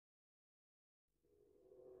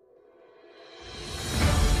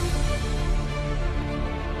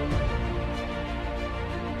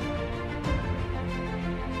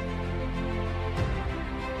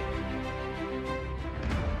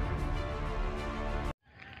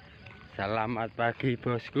Selamat pagi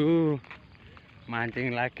bosku.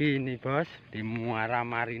 Mancing lagi nih bos di muara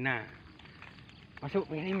marina. Masuk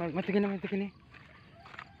ini, masuk gini.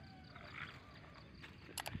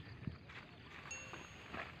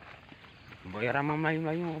 Mbok ya ramah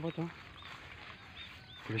melayu apa tuh?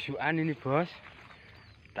 Belusukan ini bos.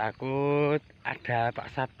 Takut ada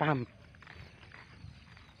Pak Satpam.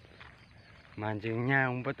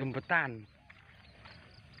 Mancingnya umpet-umpetan.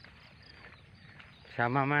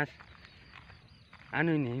 Bersama Mas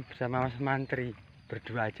ini bersama Mas Mantri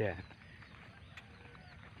berdua aja.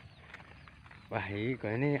 Wah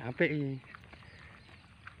ini apa ini?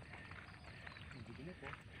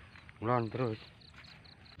 Mulon terus.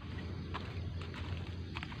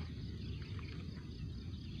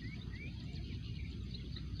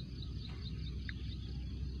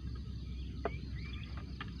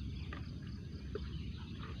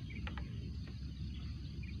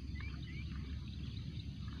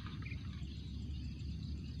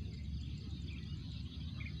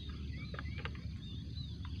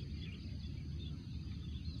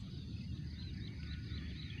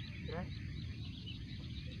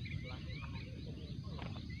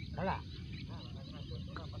 Kalah.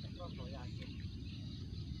 Alhamdulillah.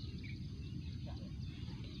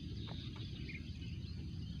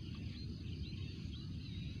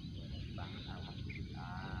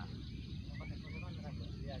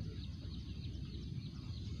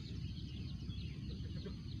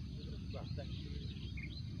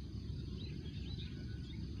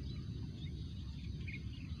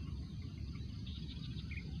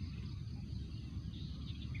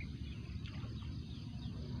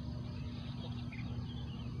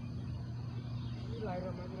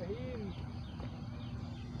 Bismillahirrahmanirrahim.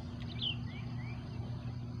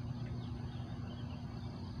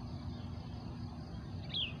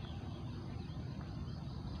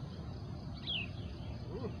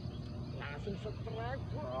 Langsung subscribe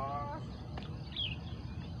bos.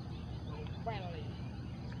 Nopel ini.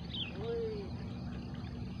 Wih.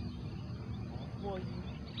 Apa ini?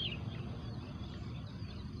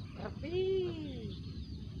 Kerti.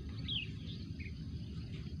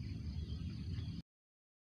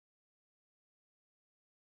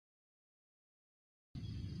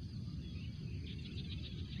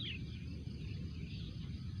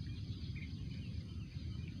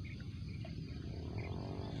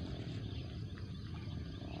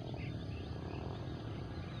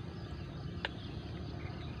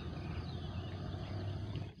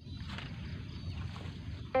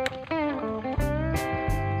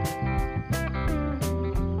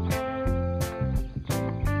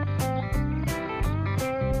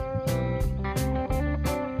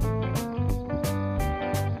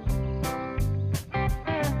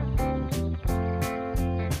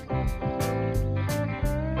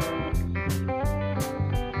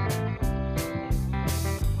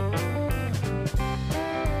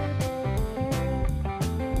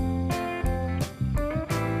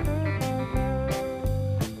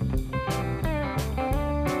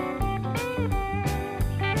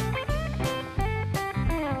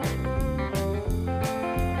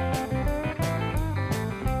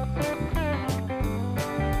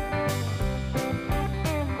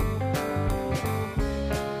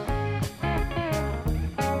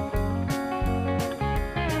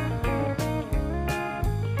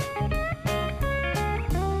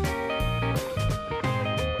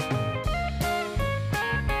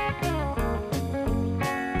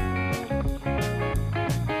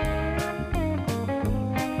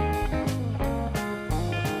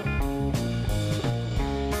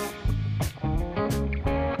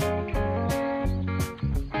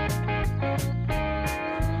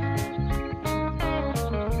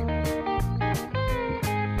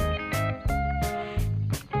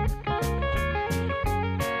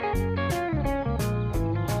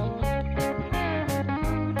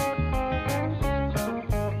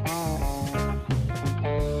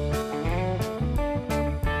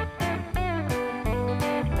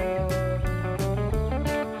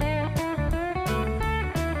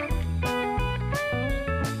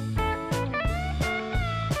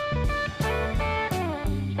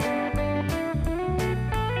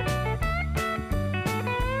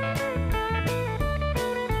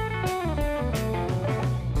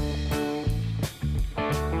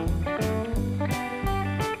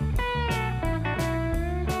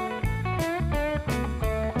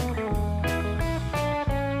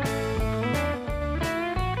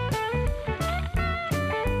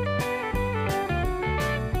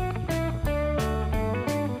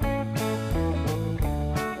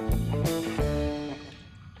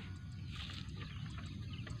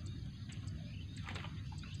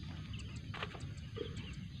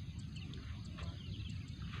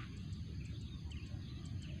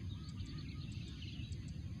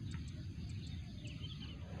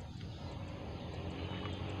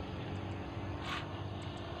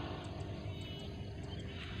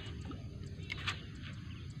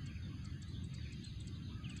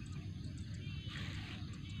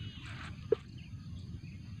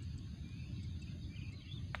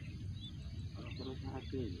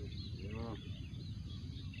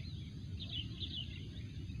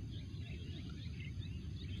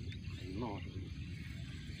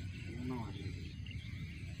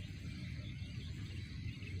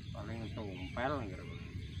 ngempel gitu.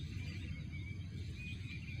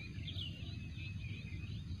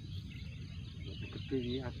 Gede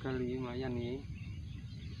iki agal iki lumayan iki.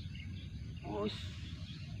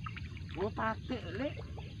 Oh, patik lek.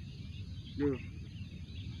 Yo.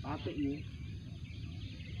 Patik ini.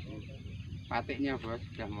 Patiknya bos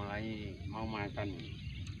sudah mulai mau makan.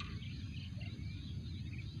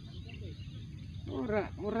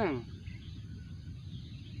 Orang.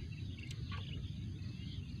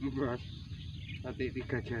 Bos, patik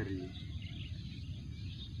 3 jari.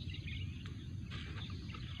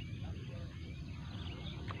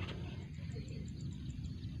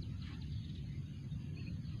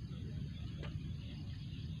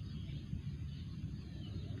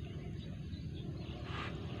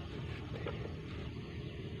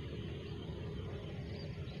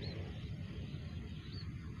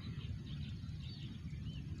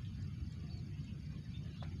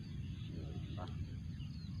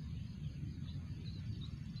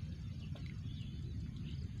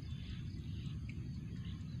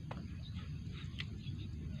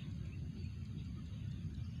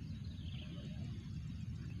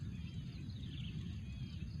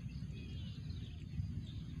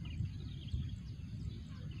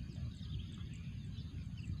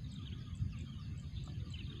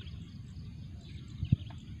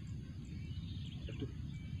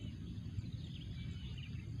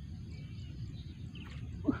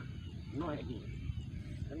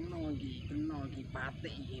 Kena iki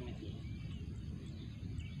patik iki mesti.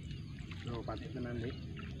 Lho patik tenan iki.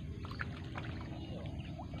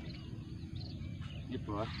 Ini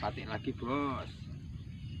bos, patik lagi bos.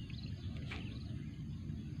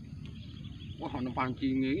 Wah, ana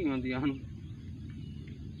pancinge iki ngantian.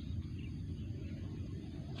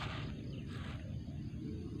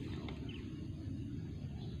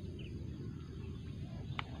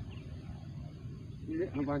 Ini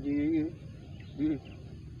ana pancinge iki.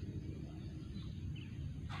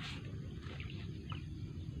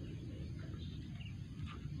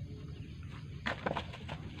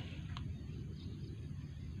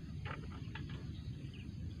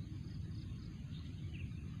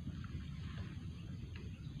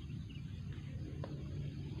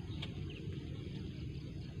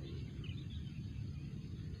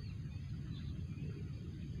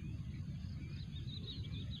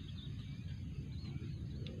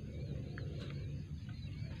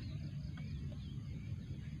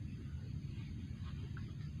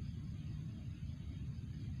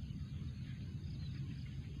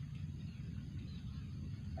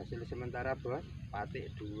 Hasil sementara bos, patik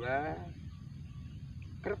 2,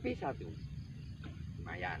 kerpi 1,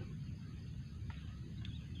 lumayan.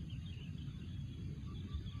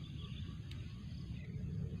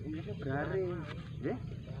 Ini garing, ya?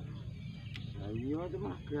 Ayo itu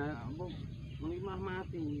mah gak, melimah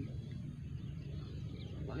mati,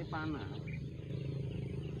 soalnya panas.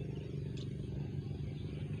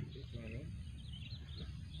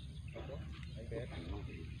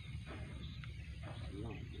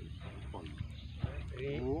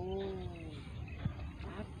 Oh,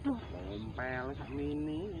 aduh, kompel sak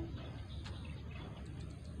mini.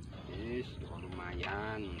 Yes,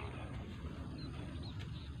 lumayan.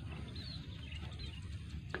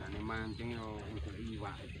 Karena mancing yo untuk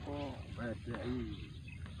iwak kok badai.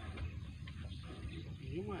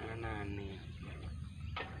 Gimana nih?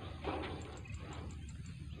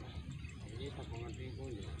 Ini tak mengerti pun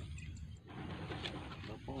ya.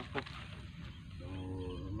 Apa-apa.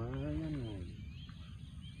 Oh, lumayan nih.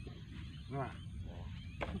 Wah,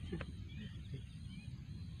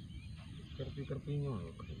 kerpi-kerpinya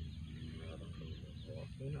loh,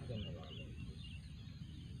 enak kan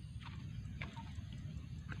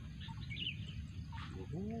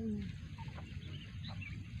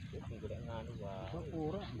kalau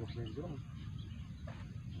kurang, gue benjol.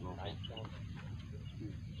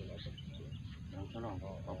 Tolong,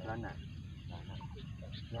 kau belana.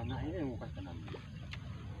 Belana ini yang muka tenang.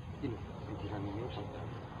 Ini, pikiran ini kau.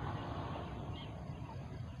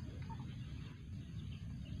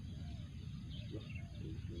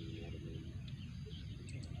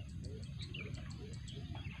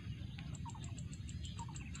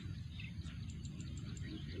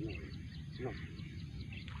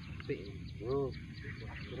 Terus.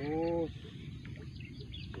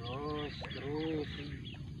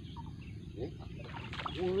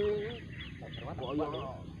 Kok ya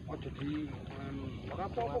aja di ora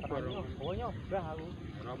apa-apa bareng. Pokoknya udah aku.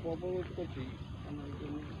 Ora apa-apa kok di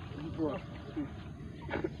ini bos.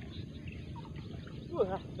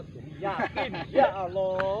 Wah, yakin ya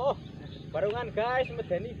Allah. Barungan guys,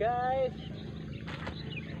 medeni guys.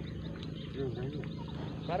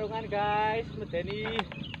 Barungan guys, medeni.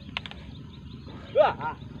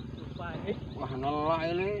 Wah, lupa ini. Wah, nolak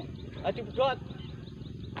ini. Aduh pedot.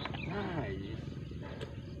 Nah, iya.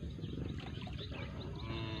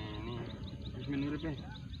 Ini. Wis menurut ya.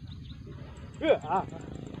 Wah.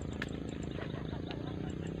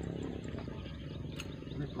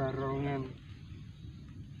 Ini barongan.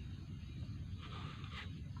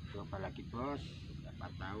 Coba lagi bos. Siapa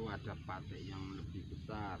tahu ada patek yang lebih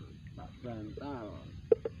besar. Tak bantal.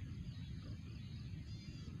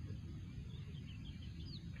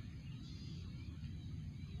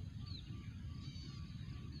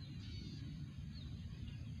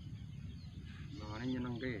 Nah, ini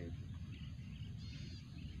nyeneng deh.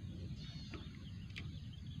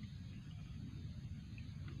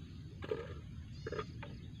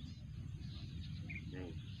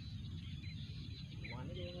 Nih.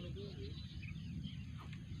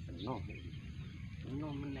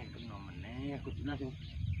 Kena meneh aku jelas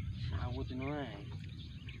sawut ngono ae.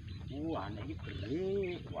 Wah, nek iki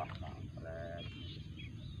berik, wah kampret.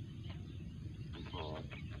 Bos.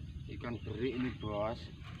 Ikan berik ini, Bos.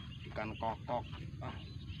 Ikan kokok. Ah.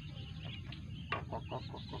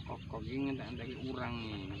 Kokok iki ngentek-entek urang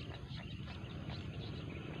nih.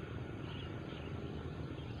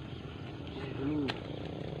 Dulu.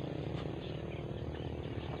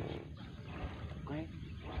 Oke.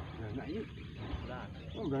 Nah, yuk.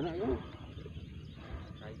 Oh, enggak nak yuk.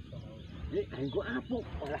 Ini kok apuk.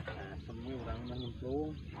 Olah, asem urang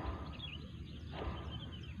nyemplung.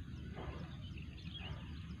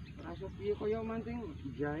 Rasa piye kaya mancing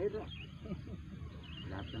jahe tok.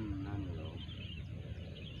 Lah tenan lho.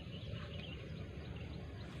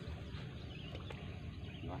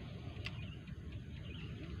 Wah.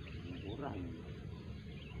 Urang.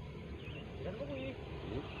 Dan kuwi.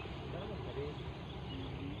 Dan dari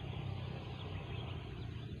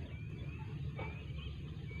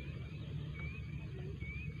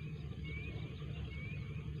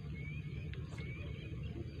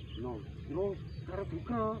No, karo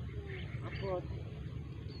buka. Apa?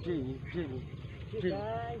 guys.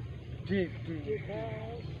 Guys.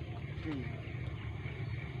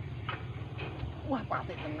 Wah,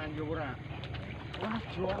 patek tenan yo ora. Wah,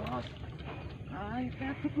 jos. Ai,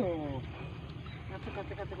 kadek lho.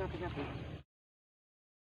 Kadek.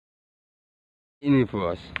 Ini,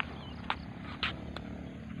 Bos.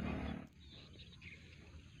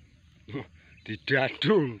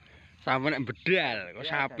 Didadung sampe nek bedal kok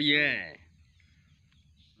sapi ya.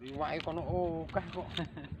 Liwake kono akeh kok.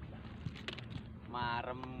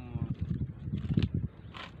 Marem.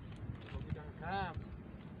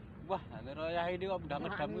 Wah, lero ya ini kok udah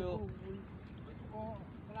ngedam yo. Kok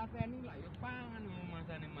kelateni lah yo pangan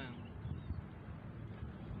masane mang.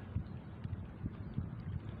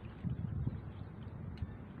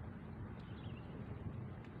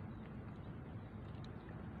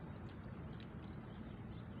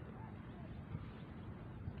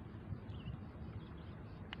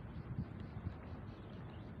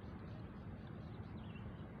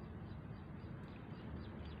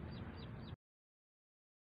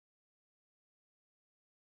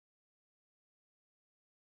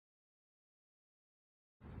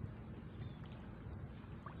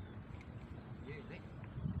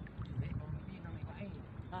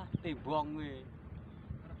 Ah, timbong kuwi.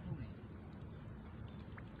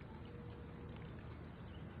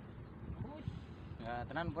 Ya,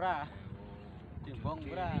 tenan pura. Timbong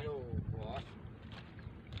pura. Bos.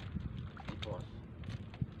 Bos.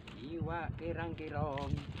 Iwak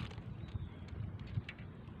kirang-kirong.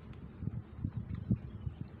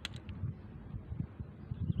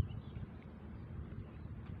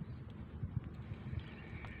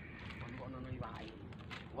 Kok ono iwake.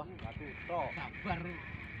 Wah, batu tok. Sabar.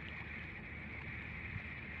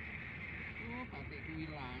 Oh, patekku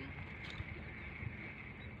hilang.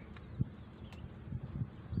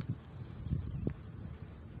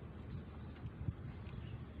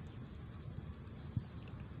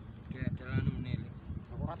 Jalan menel.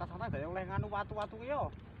 Aku rata-rata daya oleh nganu watu-watu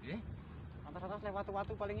yo. Nggih. Rata-rata oleh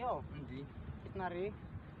watu-watu paling yo. Endi? Wis nari.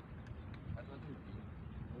 Watu-watu ndi?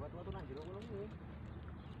 Watu-watu nang jero ngono kuwi.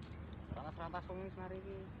 Rantas-rantas wong wis nari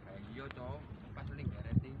iki. Ha iya, Cok. Pas ning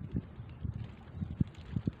gareti.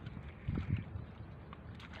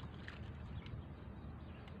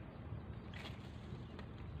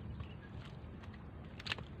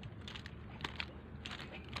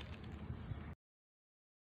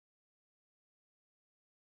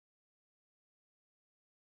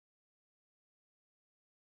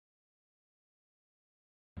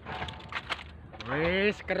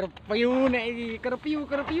 Wis kerpiu nek iki, kerpiu.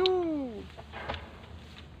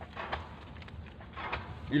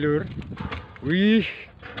 Iki lur. Wih,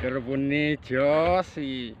 kerepune jos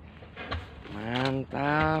iki.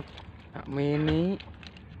 Mantap. Kak Mini.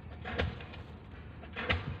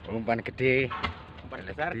 Umpan gede. Umpan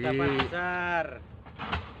besar, Gede. dapat besar.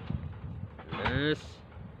 Terus.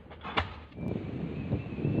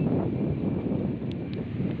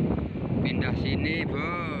 Pindah sini,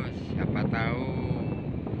 Bos. Siapa tahu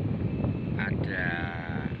ada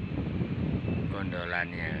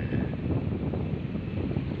gondolannya.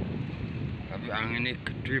 Tapi anginnya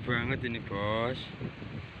gede banget ini, Bos.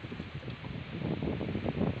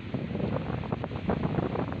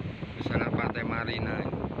 Misalnya pantai Marina.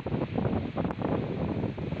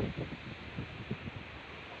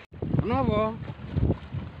 Kenapa?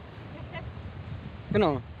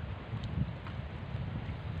 Kenapa?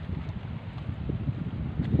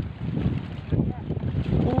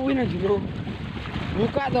 Oh, ini juga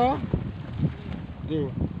buka toh. Tuh,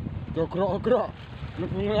 jogrok-jogrok,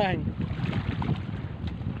 ngeleng.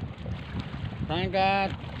 Tangkat.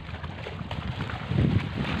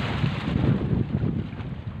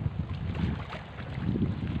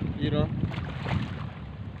 Piro?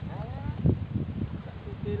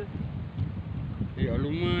 Ya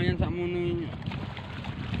lumayan sakmono.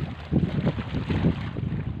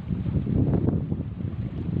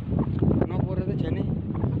 Kenapa ora jane?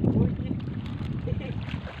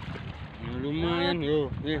 Lumayan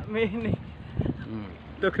yo. Mini.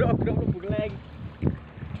 Dogrok-grok mlebu keleng.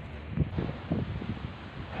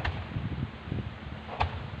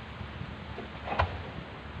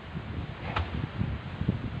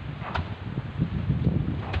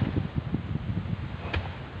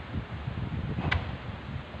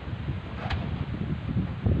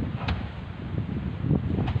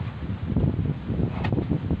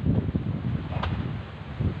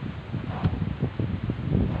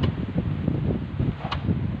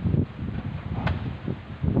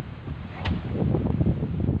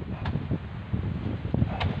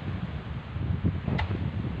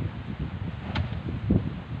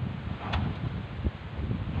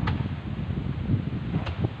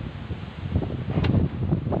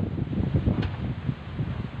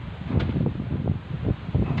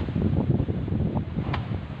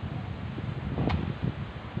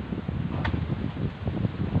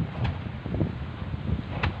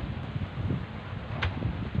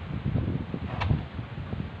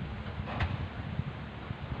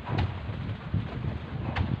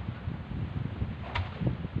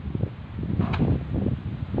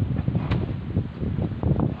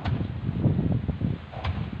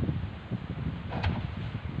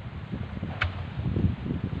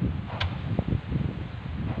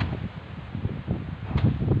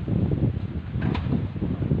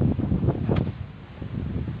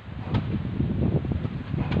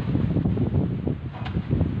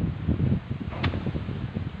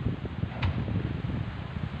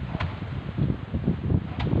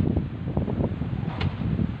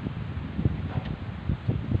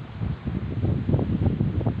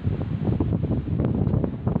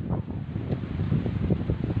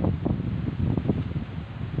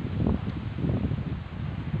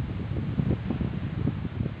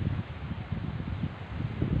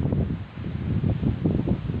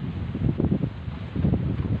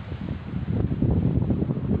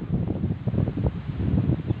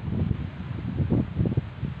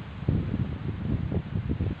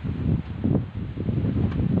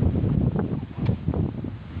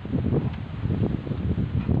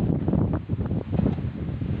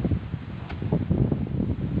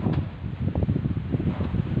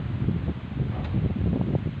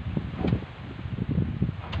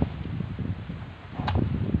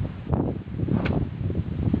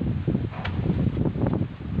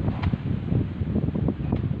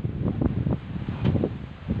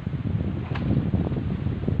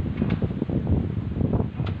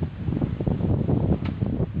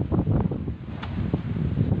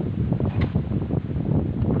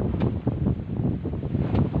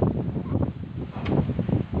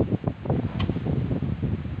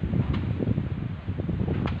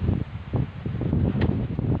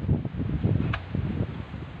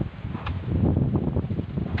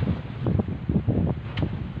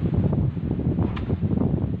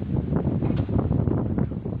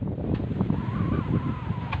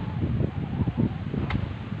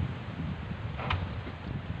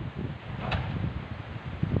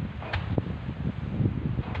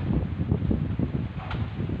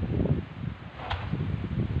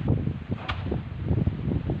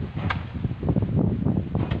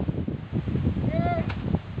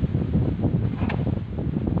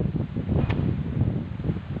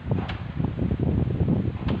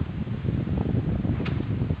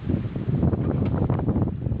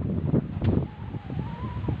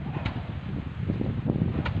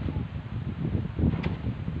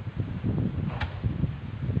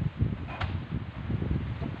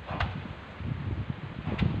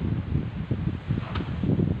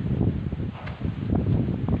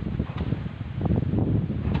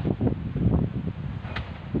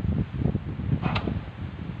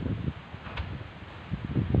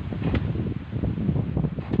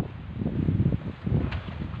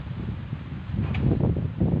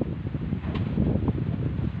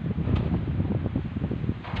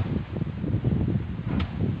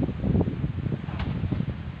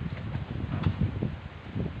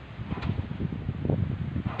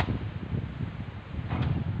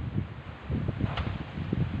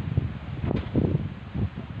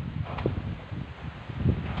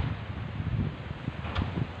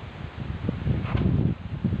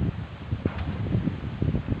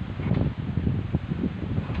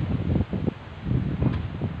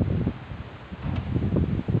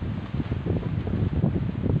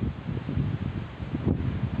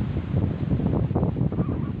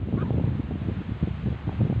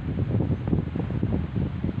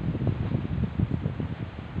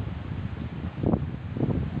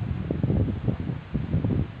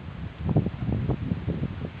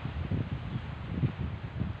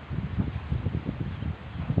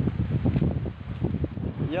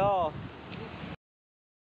 Yo.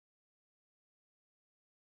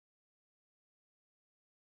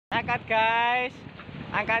 Angkat guys.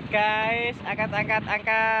 Angkat guys.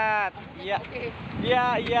 Angkat. Iya. Iya,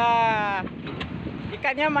 iya.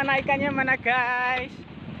 Ikannya mana guys?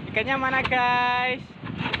 Ikannya mana guys?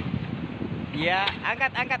 Iya,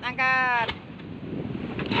 angkat.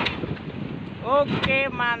 Oke,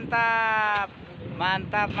 mantap.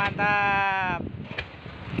 Mantap.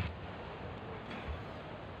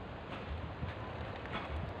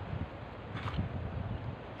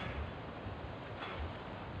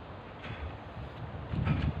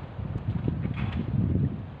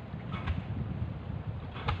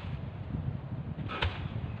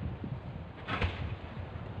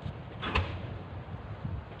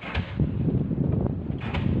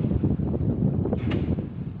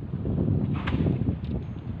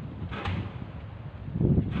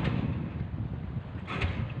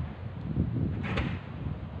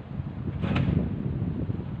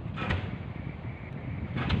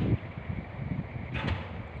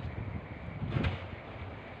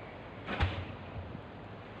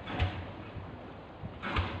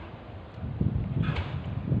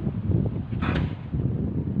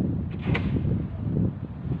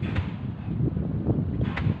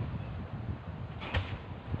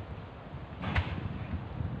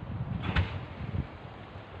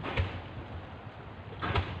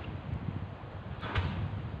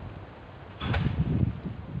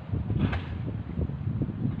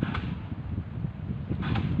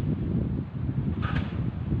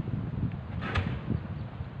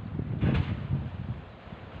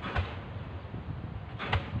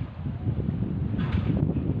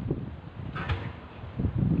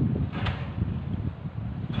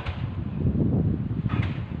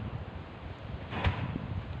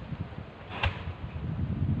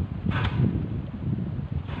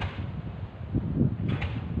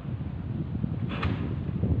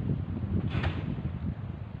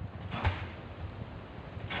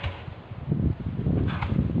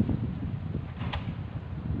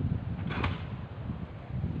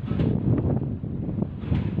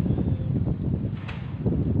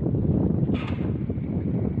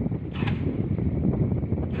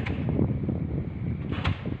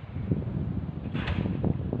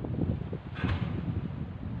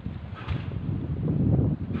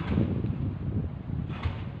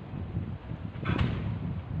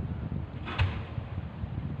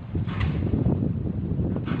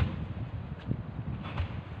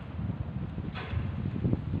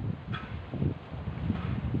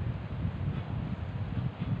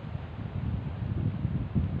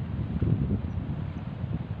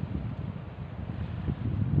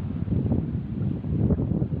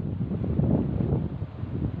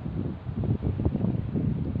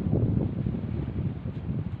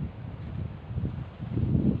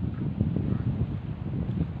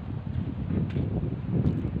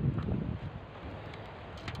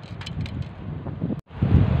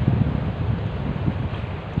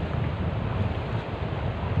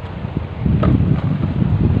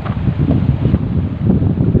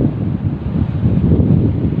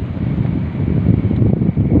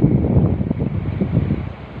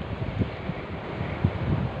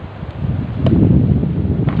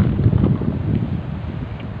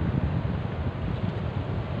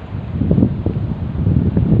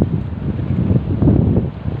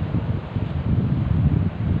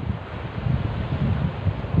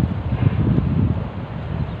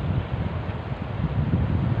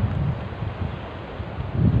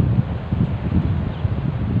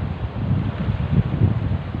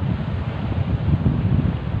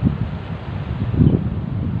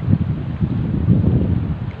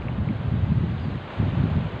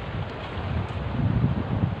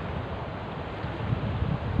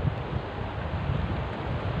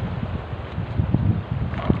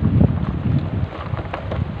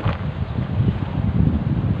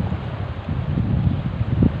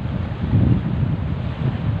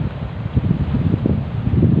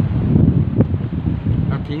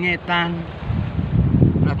 Ngetan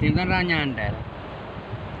ra nyandel.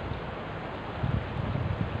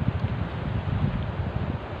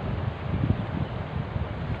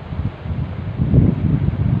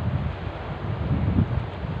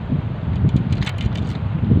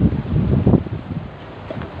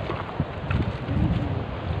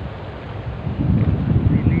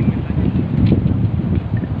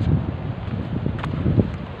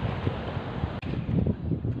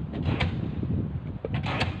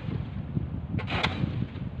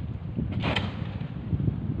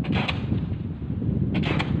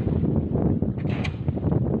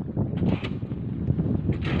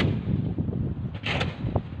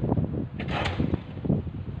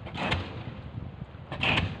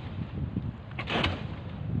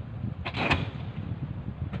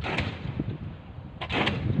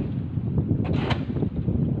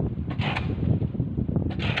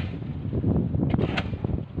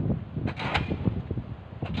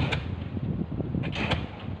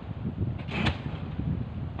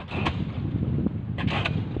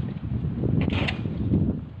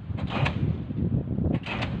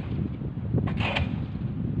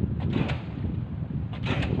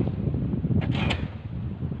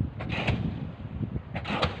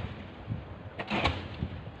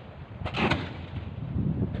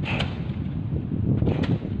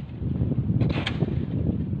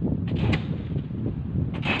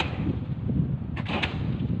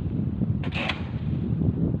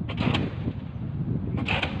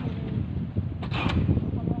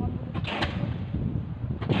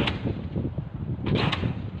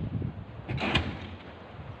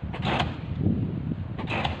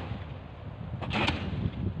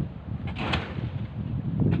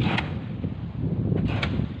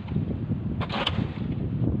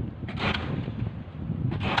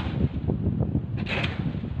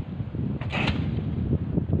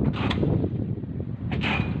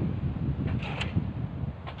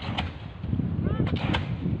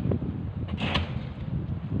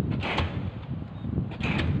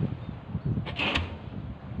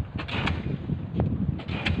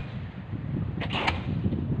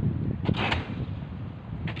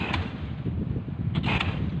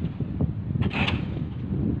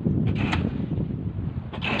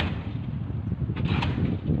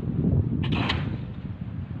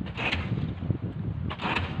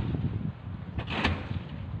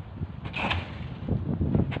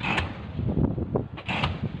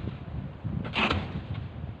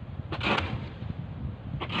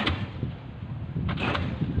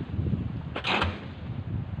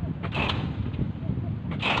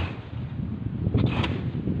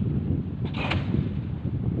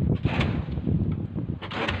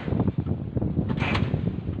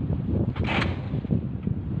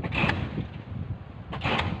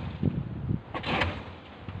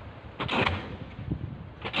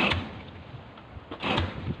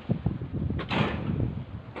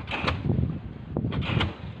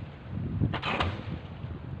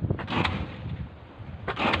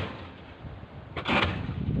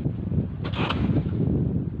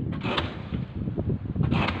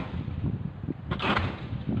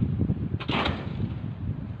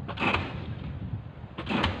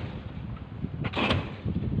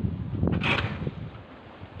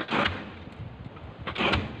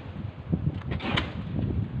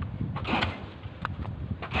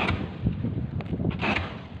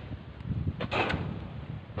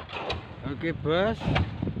 Oke bos,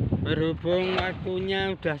 berhubung waktunya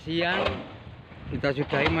udah siang, kita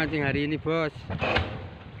sudahi mancing hari ini bos.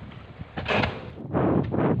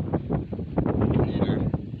 Ini loh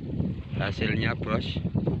hasilnya bos,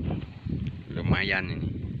 lumayan ini.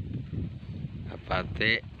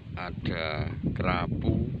 Batik, ada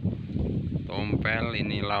kerapu, tompel,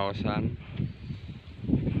 ini laosan.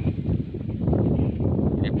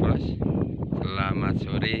 Oke bos, selamat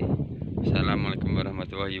sore. Assalamualaikum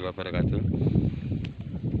warahmatullahi wabarakatuh.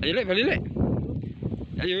 Ayo lek, balik lek.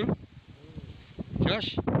 Ayo.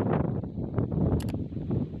 Jos.